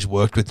team that he's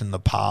worked with in the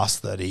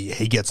past that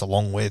he gets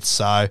along with.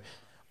 So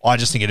I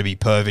just think it'd be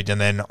perfect.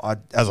 And then,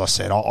 as I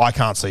said, I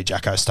can't see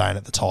Jacko staying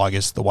at the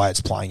Tigers the way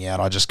it's playing out.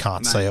 I just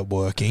can't see it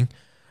working.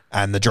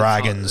 And the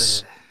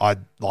Dragons,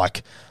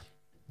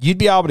 you'd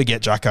be able to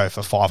get Jacko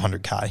for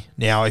 $500K.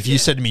 Now, if you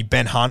said to me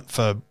Ben Hunt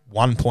for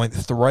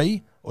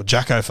 1.3 or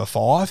Jacko for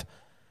 5,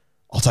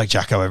 I'll take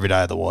Jacko every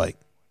day of the week.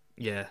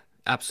 Yeah,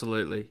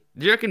 absolutely.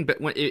 Do you reckon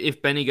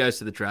if Benny goes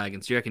to the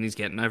Dragons, do you reckon he's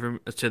getting over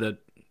to the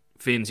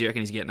Finns? Do you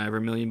reckon he's getting over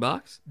 $1 million?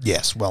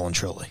 Yes, well and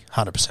truly,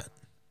 100%.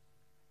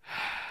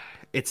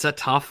 It's a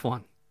tough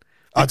one.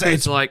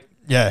 It's like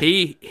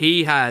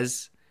he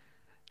has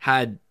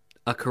had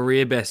a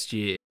career best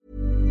year.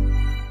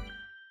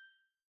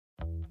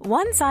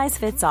 One size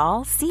fits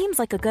all seems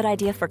like a good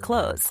idea for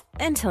clothes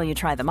until you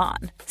try them on.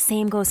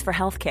 Same goes for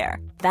healthcare.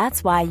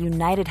 That's why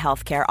United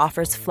Healthcare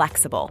offers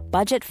flexible,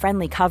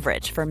 budget-friendly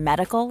coverage for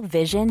medical,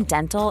 vision,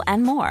 dental,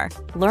 and more.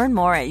 Learn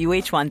more at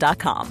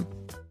uh1.com.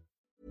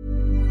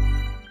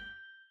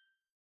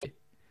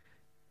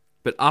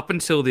 But up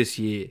until this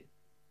year,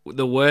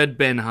 the word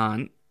Ben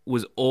Hunt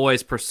was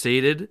always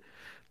preceded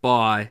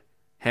by,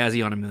 how's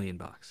he on $1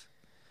 million?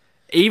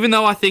 Even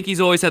though I think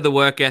he's always had the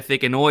work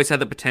ethic and always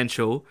had the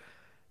potential,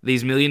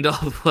 these $1 million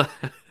players,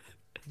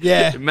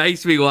 it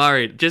makes me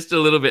worried just a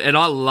little bit. And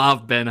I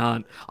love Ben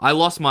Hunt. I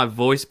lost my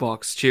voice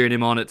box cheering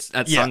him on at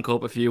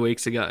Suncorp a few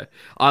weeks ago.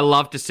 I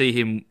love to see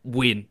him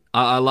win.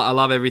 I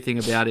love everything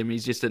about him.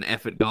 He's just an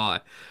effort guy.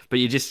 But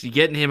you're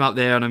getting him up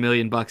there on $1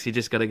 million. You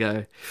just got to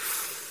go.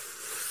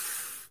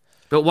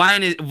 But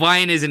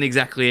Wayne isn't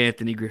exactly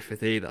Anthony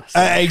Griffith either.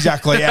 So.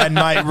 Exactly. And,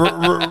 mate,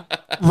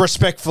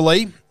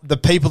 respectfully, the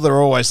people that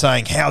are always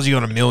saying, how's he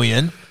on $1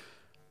 million?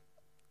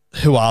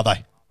 Who are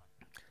they?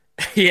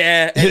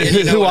 Yeah.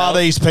 Who are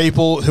these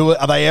people?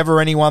 Are they ever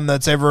anyone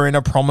that's ever in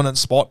a prominent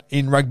spot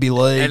in rugby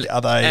league?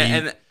 Are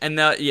they?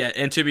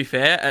 And to be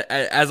fair,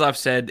 as I've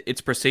said,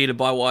 it's preceded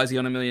by why is he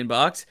on $1 million?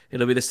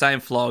 It'll be the same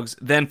flogs.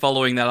 Then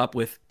following that up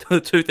with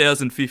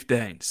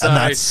 2015. So and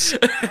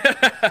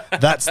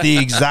that's the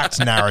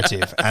exact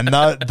narrative. And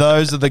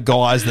those are the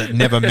guys that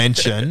never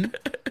mention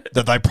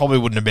that they probably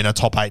wouldn't have been a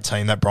top 8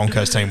 team, that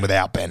Broncos team,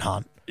 without Ben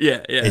Hunt.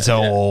 It's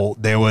all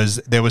there was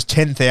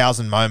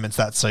 10,000 moments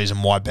that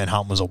season why Ben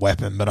Hunt was a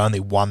weapon, but only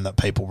one that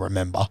people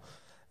remember.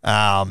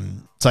 I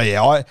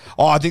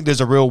think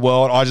there's a real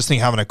world. I just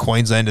think having a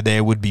Queenslander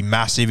there would be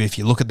massive. If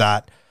you look at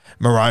that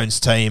Maroons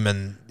team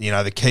and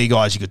the key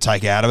guys you could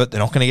take out of it, they're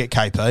not going to get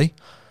KP.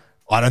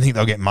 I don't think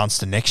they'll get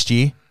Munster next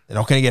year. They're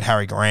not going to get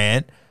Harry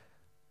Grant.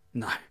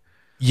 No.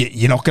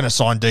 You're not going to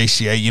sign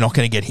DCE. You're not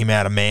going to get him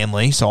out of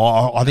Manly. So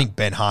I think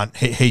Ben Hunt,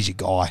 he's your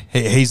guy.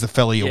 He's the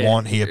fella you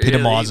want. He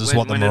epitomises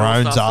what the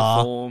Maroons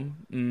are.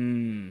 I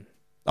mean,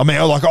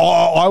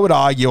 I would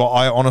argue,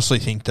 I honestly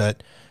think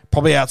that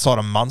probably outside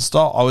of Munster,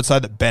 I would say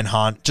that Ben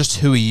Hunt, just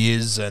who he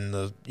is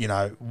and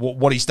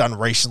what he's done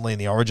recently in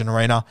the Origin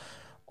arena,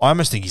 I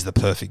almost think he's the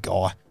perfect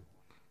guy.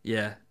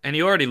 Yeah, and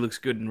he already looks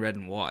good in red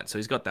and white, so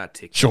he's got that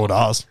tick. Sure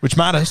does, which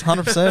matters,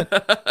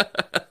 100%.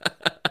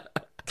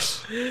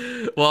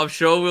 Well, I'm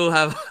sure we'll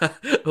have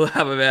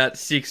about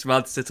 6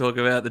 months to talk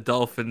about the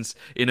Dolphins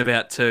in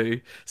about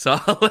 2.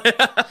 So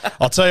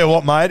I'll tell you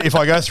what, mate. If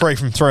I go 3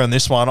 from 3 on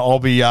this one, I'll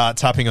be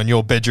tapping on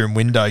your bedroom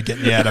window,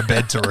 getting you out of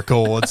bed to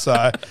record.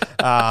 So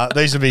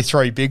these would be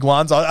 3 big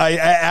ones.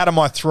 Out of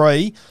my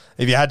 3,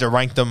 if you had to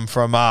rank them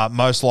from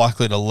most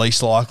likely to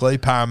least likely,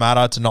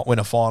 Parramatta to not win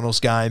a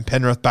finals game,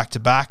 Penrith back to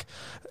back,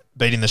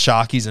 beating the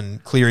Sharkies,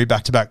 and Cleary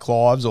back to back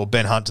Clives, or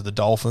Ben Hunt to the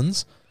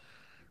Dolphins.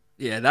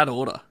 Yeah, that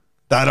order.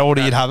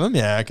 You'd have him?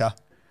 Yeah, okay.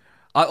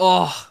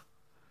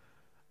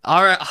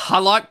 I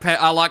like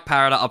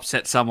Parra to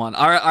upset someone.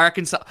 I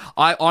reckon.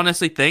 I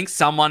honestly think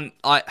someone.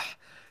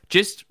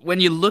 Just when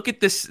you look at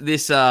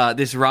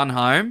this run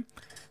home,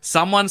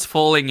 someone's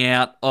falling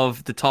out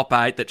of the top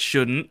 8 that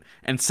shouldn't,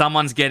 and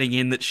someone's getting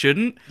in that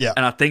shouldn't. Yeah.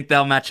 And I think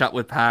they'll match up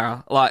with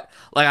Parra.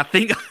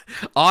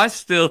 I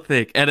still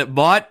think, and it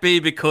might be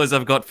because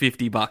I've got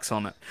 $50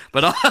 on it,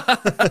 but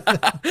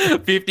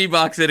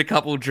 $50 and a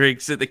couple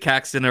drinks at the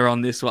Caxton are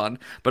on this one.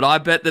 But I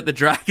bet that the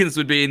Dragons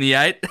would be in the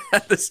 8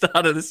 at the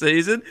start of the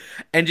season.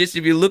 And just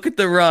if you look at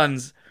the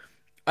runs,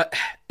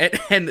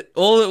 and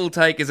all it will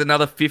take is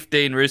another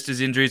 15 Roosters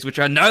injuries, which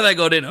I know they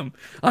got in them.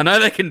 I know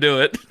they can do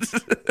it.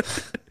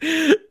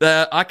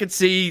 I could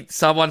see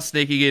someone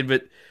sneaking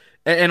in,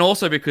 and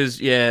also because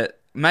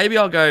maybe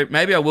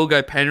I will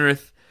go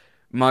Penrith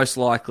most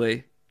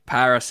likely,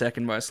 Parra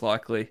second most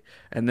likely,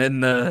 and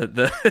then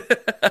the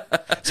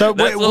So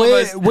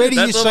where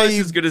do you see almost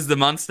as good as the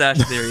Munstache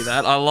theory?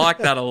 That I like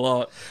that a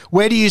lot.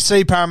 Where do you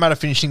see Parramatta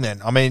finishing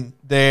then? I mean,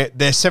 they're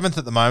 7th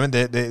at the moment.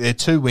 They're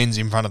 2 wins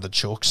in front of the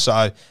Chooks.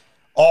 So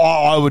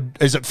I would.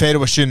 Is it fair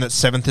to assume that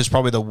 7th is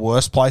probably the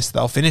worst place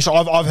they'll finish?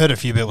 I've heard a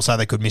few people say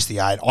they could miss the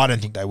 8. I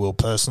don't think they will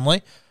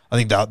personally. I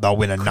think they'll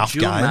win enough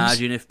Could you games.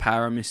 imagine if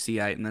Para missed the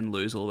 8 and then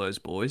lose all those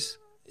boys?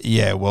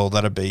 Yeah, well,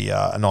 that'd be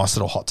a nice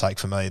little hot take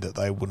for me that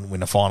they wouldn't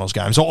win a finals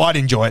game. So I'd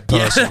enjoy it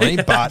personally,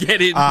 but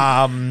Get in.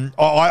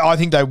 I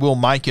think they will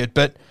make it.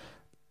 But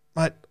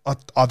mate,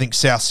 I think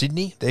South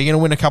Sydney, they're going to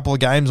win a couple of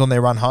games on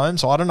their run home.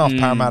 So I don't know if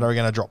Parramatta are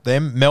going to drop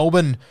them.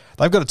 Melbourne,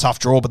 they've got a tough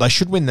draw, but they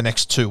should win the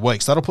next 2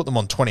 weeks. That'll put them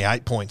on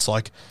 28 points.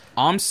 Like,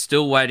 I'm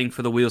still waiting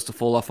for the wheels to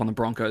fall off on the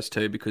Broncos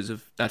too, because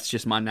of that's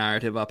just my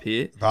narrative up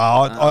here.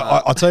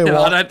 I'll tell you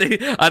what.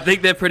 I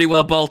think they're pretty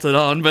well bolted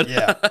on, but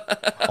Yeah,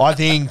 I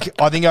think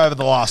over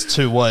the last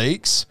 2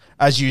 weeks,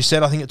 as you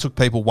said, I think it took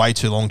people way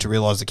too long to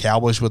realise the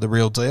Cowboys were the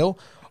real deal.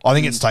 I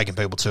think it's taken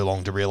people too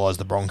long to realise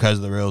the Broncos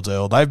are the real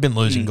deal. They've been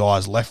losing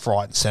guys left,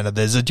 right, and centre.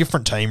 There's a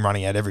different team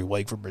running out every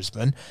week for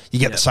Brisbane. You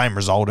get the same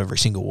result every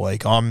single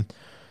week. I'm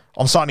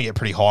starting to get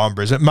pretty high on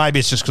Brisbane. Maybe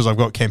it's just because I've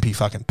got Kempy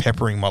fucking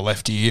peppering my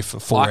left ear for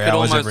 4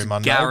 hours every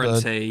Monday. I could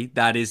almost guarantee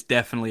that is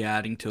definitely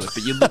adding to it.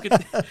 But you look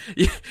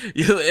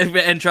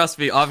at and trust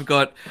me, I've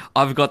got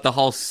the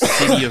whole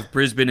city of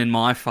Brisbane in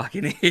my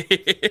fucking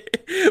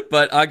ear.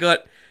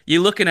 But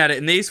you're looking at it,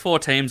 and these 4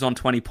 teams on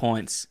 20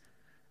 points,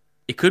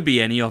 it could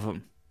be any of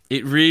them.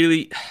 It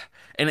really,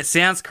 and it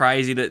sounds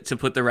crazy to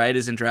put the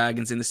Raiders and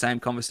Dragons in the same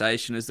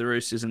conversation as the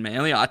Roosters and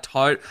Manly.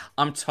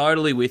 I'm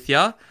totally with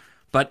you,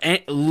 but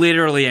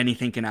literally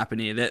anything can happen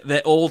here.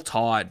 They're all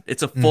tied.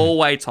 It's a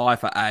 4-way tie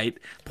for 8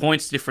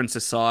 points difference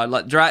aside.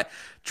 Like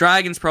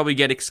Dragons probably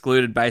get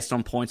excluded based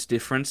on points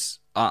difference.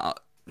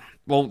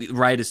 Well,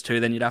 Raiders too.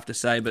 Then you'd have to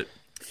say, but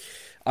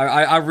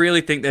I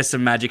really think there's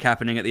some magic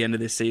happening at the end of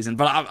this season.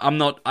 But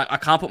I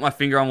can't put my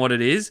finger on what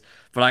it is.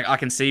 But I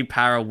can see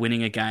Para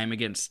winning a game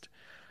against.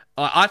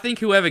 I think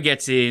whoever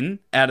gets in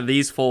out of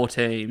these 4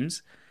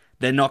 teams,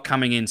 they're not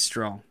coming in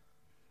strong.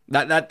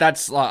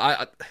 That's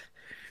like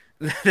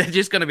they're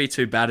just going to be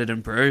too battered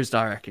and bruised,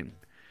 I reckon.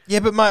 Yeah,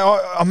 but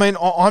mate,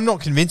 I'm not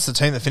convinced the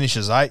team that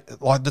finishes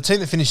 8th, like the team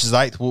that finishes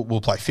 8th,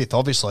 will play 5th.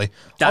 Obviously,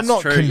 that's I'm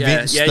not true.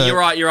 convinced. Yeah,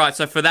 you're right.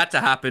 So for that to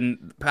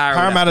happen,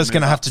 Parramatta's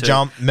going to have to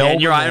jump. Melbourne,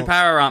 and you're right. And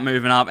Para aren't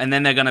moving up, and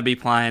then they're going to be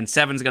playing.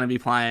 7's going to be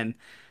playing.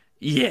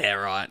 Yeah,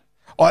 right.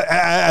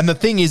 And the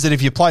thing is that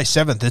if you play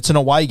 7th, it's an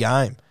away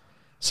game.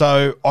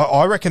 So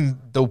I reckon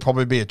there'll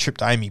probably be a trip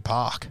to Amy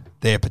Park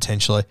there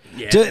potentially.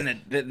 Yeah,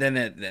 then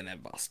they're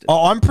busted.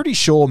 I'm pretty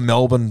sure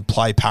Melbourne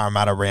play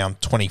Parramatta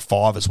round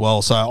 25 as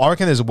well. So I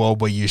reckon there's a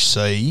world where you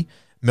see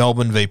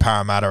Melbourne v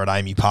Parramatta at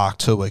Amy Park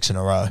 2 weeks in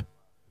a row.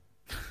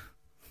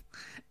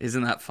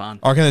 Isn't that fun?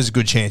 I reckon there's a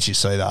good chance you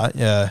see that.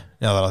 Yeah,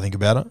 now that I think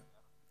about it.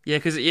 Yeah,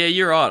 because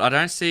you're right. I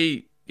don't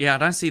see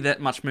that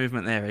much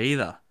movement there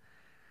either.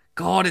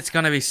 God, it's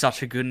going to be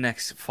such a good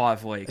next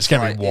 5 weeks. It's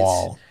going to be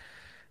wild.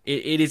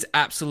 It is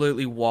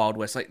absolutely Wild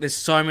West. Like, there's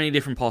so many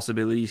different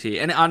possibilities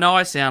here. And I know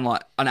I sound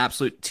like an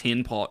absolute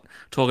tin pot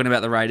talking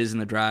about the Raiders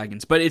and the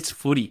Dragons, but it's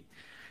footy.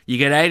 You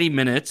get 80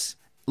 minutes.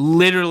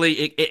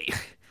 Literally,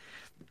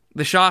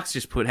 the Sharks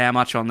just put how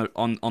much on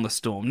the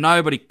Storm?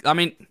 Nobody. I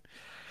mean,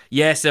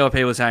 yes, there were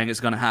people saying it's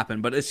going to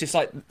happen, but it's just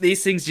like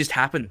these things just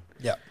happen.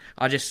 Yeah.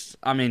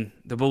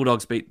 The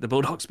Bulldogs beat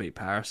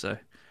Para, so.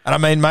 And I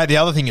mean, mate, the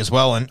other thing as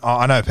well, and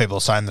I know people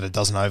are saying that it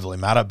doesn't overly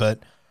matter, but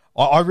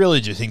I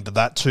really do think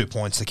that 2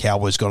 points the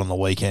Cowboys got on the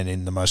weekend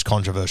in the most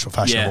controversial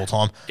fashion of all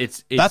time,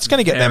 that's going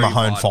to get them a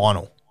home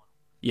final.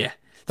 Yeah,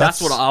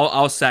 that's what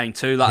I was saying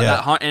too. Like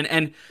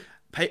that,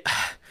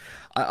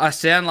 I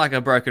sound like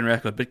a broken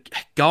record, but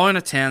going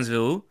to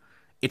Townsville,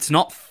 it's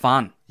not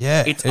fun.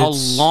 Yeah, it's a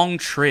long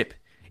trip.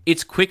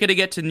 It's quicker to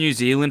get to New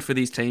Zealand for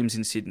these teams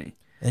in Sydney.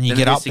 And you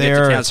get up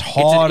there, it's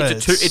hot.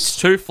 It's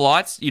 2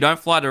 flights. You don't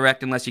fly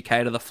direct unless you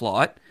cater the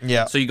flight.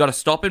 Yeah. So you got to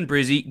stop in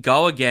Brizzy,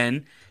 go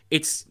again.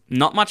 It's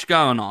not much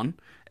going on.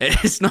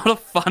 It's not a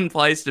fun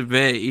place to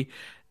be.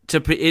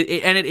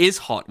 And it is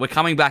hot. We're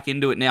coming back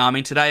into it now. I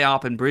mean, today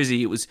up in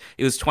Brizzy,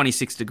 it was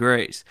 26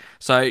 degrees.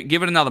 So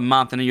give it another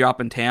month and you're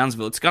up in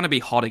Townsville. It's going to be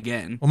hot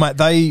again. Well,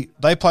 mate,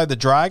 they play the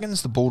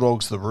Dragons, the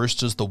Bulldogs, the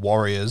Roosters, the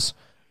Warriors,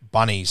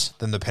 Bunnies,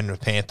 then the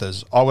Penrith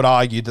Panthers. I would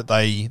argue that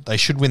they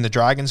should win the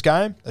Dragons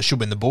game. They should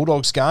win the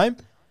Bulldogs game.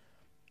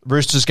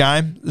 Roosters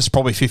game is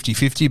probably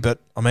 50-50, but,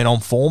 I mean, on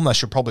form, they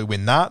should probably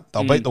win that.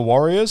 They'll beat the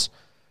Warriors.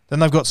 Then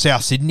they've got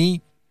South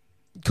Sydney.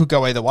 Could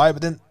go either way,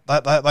 but then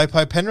they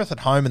play Penrith at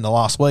home in the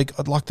last week.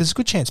 There's a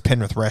good chance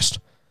Penrith rest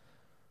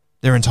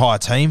their entire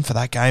team for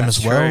that game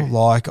as well.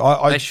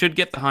 True. They should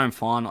get the home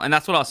final. And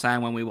that's what I was saying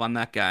when we won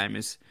that game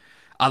is,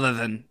 other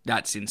than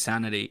that's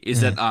insanity,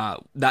 is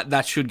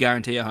that should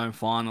guarantee a home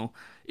final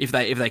if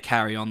they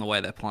carry on the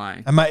way they're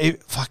playing. And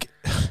mate,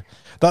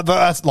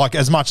 that's like,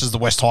 as much as the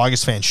West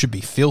Tigers fans should be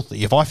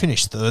filthy, if I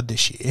finish 3rd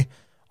this year,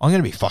 I'm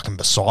going to be fucking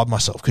beside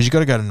myself because you've got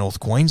to go to North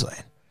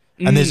Queensland.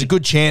 And there's a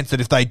good chance that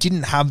if they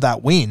didn't have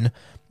that win,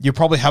 you're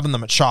probably having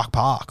them at Shark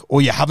Park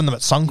or you're having them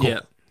at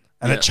Suncorp.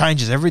 And it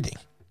changes everything.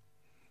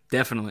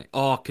 Definitely.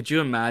 Oh, could you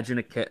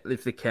imagine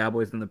if the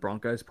Cowboys and the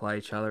Broncos play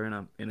each other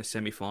in a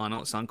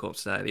semi-final at Suncorp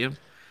Stadium?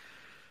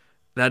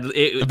 A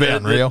bit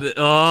unreal.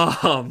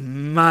 Oh,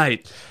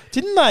 mate.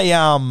 Didn't they,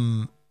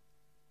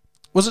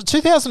 was it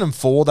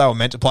 2004 they were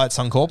meant to play at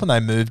Suncorp and they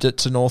moved it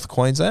to North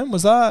Queensland?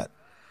 Was that?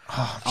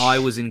 Oh, I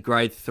was in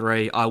grade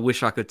 3. I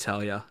wish I could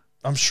tell you.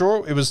 I'm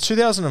sure it was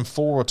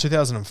 2004 or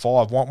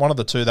 2005. One of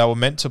the two. They were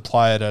meant to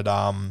play it at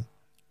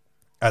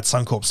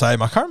Suncorp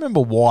Stadium. I can't remember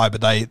why,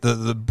 but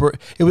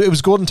it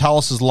was Gordon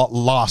Tallis'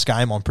 last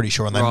game, I'm pretty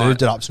sure, and they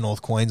moved it up to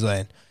North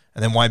Queensland.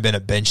 And then Wayne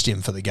Bennett benched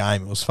him for the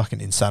game. It was fucking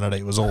insanity.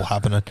 It was all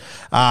happening.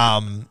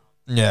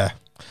 Yeah.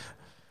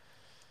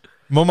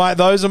 Well, mate,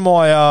 those are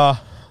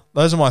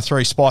my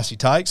 3 spicy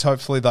takes.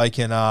 Hopefully they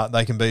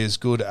can be as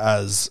good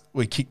as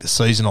we kick the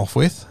season off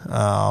with.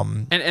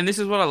 And this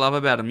is what I love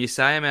about them. You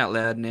say them out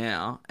loud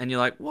now, and you're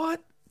like,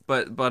 what?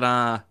 But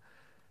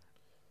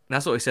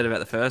that's what we said about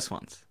the first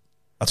ones.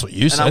 That's what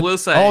you said. And I will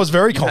say, I was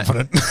very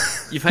confident.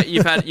 You've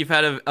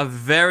had a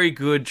very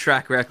good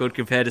track record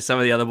compared to some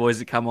of the other boys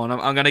that come on.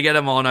 I'm going to get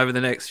them on over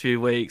the next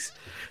few weeks.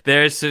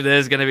 There's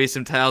going to be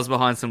some tails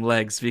behind some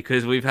legs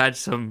because we've had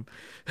some.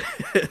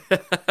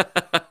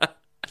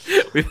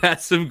 We've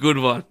had some good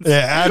ones.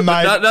 Yeah, and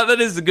mate, not that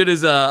as good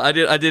as I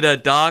did a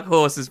Dark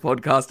Horses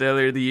podcast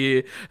earlier in the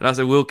year, and I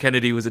said Will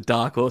Kennedy was a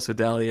dark horse for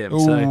Dally M.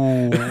 So.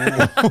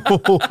 I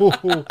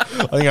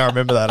think I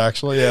remember that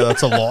actually. Yeah,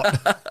 that's a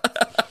lot.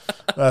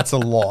 That's a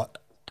lot.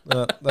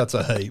 That's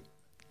a heap.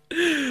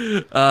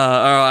 All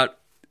right.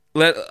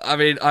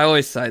 I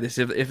always say this: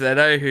 if they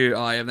know who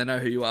I am, they know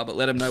who you are. But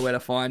let them know where to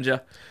find you.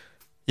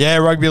 Yeah,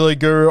 Rugby League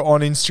Guru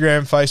on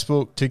Instagram,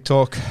 Facebook,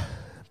 TikTok,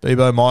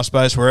 Bebo,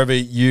 MySpace, wherever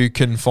you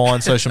can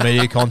find social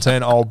media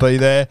content, I'll be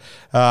there.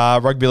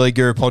 Rugby League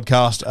Guru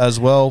podcast as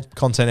well,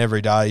 content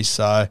every day.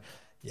 So,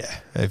 yeah,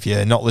 if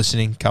you're not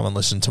listening, come and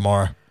listen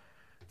tomorrow.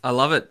 I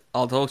love it.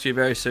 I'll talk to you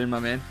very soon, my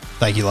man.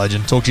 Thank you,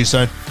 legend. Talk to you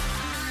soon.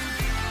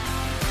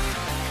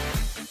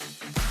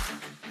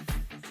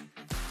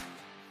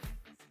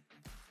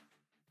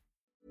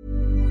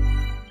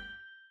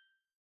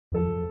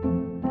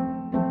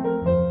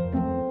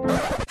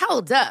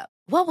 Hold up.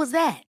 What was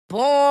that?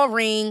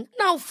 Boring.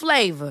 No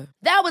flavor.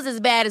 That was as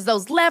bad as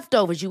those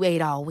leftovers you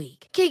ate all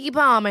week. Keke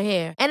Palmer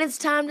here. And it's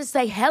time to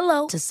say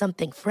hello to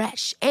something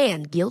fresh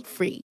and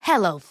guilt-free.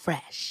 Hello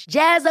Fresh.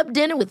 Jazz up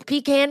dinner with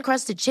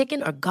pecan-crusted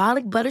chicken or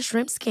garlic butter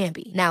shrimp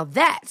scampi. Now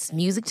that's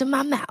music to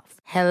my mouth.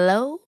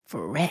 Hello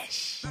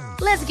Fresh.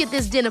 Let's get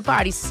this dinner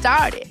party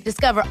started.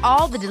 Discover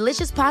all the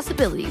delicious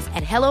possibilities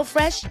at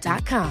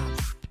HelloFresh.com.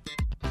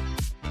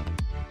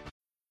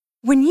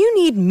 When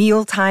you need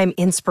mealtime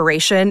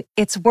inspiration,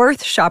 it's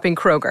worth shopping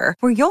Kroger,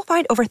 where you'll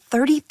find over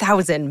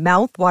 30,000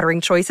 mouth-watering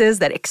choices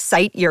that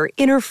excite your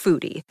inner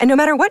foodie. And no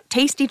matter what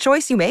tasty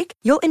choice you make,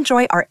 you'll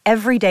enjoy our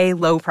everyday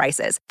low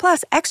prices,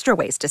 plus extra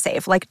ways to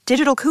save, like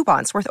digital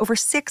coupons worth over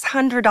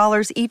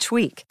 $600 each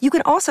week. You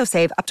can also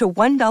save up to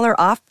 $1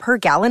 off per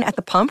gallon at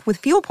the pump with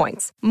fuel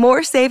points.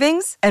 More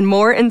savings and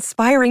more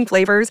inspiring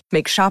flavors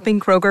make shopping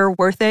Kroger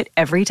worth it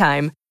every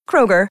time.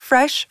 Kroger,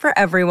 fresh for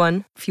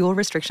everyone. Fuel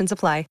restrictions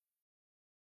apply.